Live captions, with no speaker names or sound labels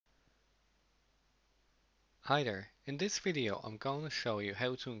Hi there, in this video I'm going to show you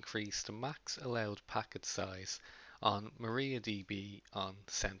how to increase the max allowed packet size on mariaDB on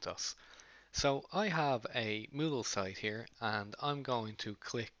CentOs. So I have a Moodle site here and I'm going to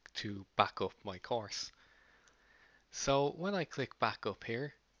click to back up my course. So when I click back up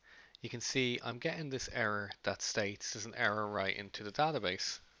here, you can see I'm getting this error that states there's an error right into the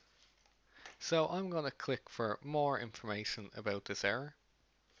database. So I'm going to click for more information about this error.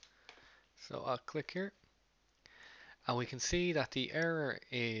 So I'll click here. And we can see that the error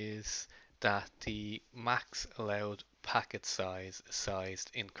is that the max allowed packet size is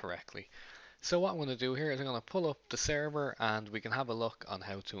sized incorrectly. So what I'm going to do here is I'm going to pull up the server and we can have a look on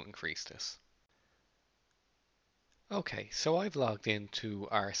how to increase this. Okay, so I've logged into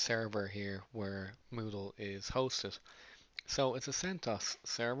our server here where Moodle is hosted. So it's a CentOs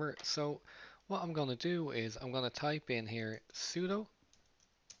server. So what I'm going to do is I'm going to type in here sudo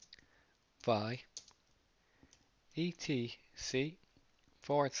vi etc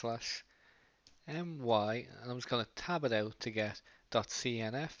 /my, and I'm just going to tab it out to get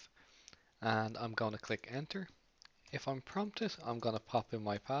 .cnf, and I'm going to click enter. If I'm prompted, I'm going to pop in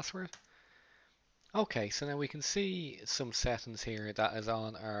my password. Okay, so now we can see some settings here that is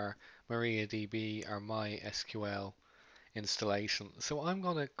on our mariaDB or mysql installation. So I'm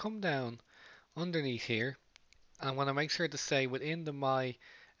going to come down underneath here and I'm going to make sure to stay within the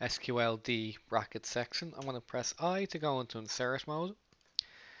mysqld bracket section. I'm going to press I to go into insert mode.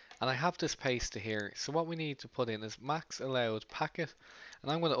 And I have this pasted here, so what we need to put in is max allowed packet,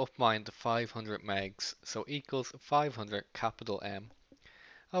 and I'm going to up mine to 500 megs, so equals 500 capital M.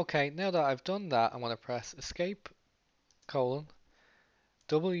 Okay, now that I've done that, I'm going to press escape colon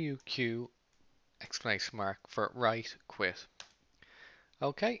WQ exclamation mark for write quit.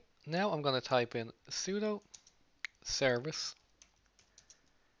 Okay, now I'm going to type in sudo service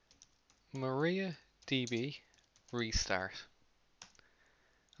mariaDB restart.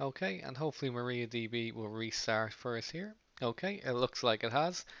 Okay, and hopefully mariaDB will restart for us here. Okay, it looks like it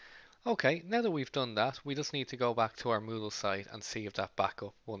has. Okay, now that we've done that, we just need to go back to our Moodle site and see if that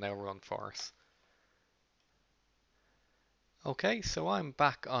backup will now run for us. Okay, so I'm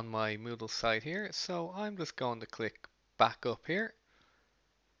back on my Moodle site here, so I'm just going to click back up here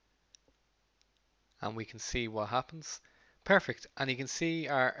and we can see what happens. Perfect, and you can see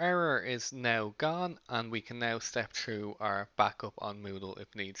our error is now gone and we can now step through our backup on Moodle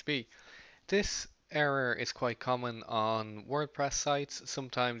if needs be. This error is quite common on WordPress sites.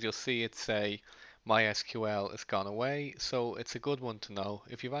 Sometimes you'll see it say MySQL has gone away, so it's a good one to know.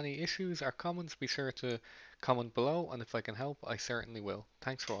 If you have any issues or comments, be sure to comment below, and if I can help, I certainly will.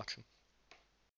 Thanks for watching.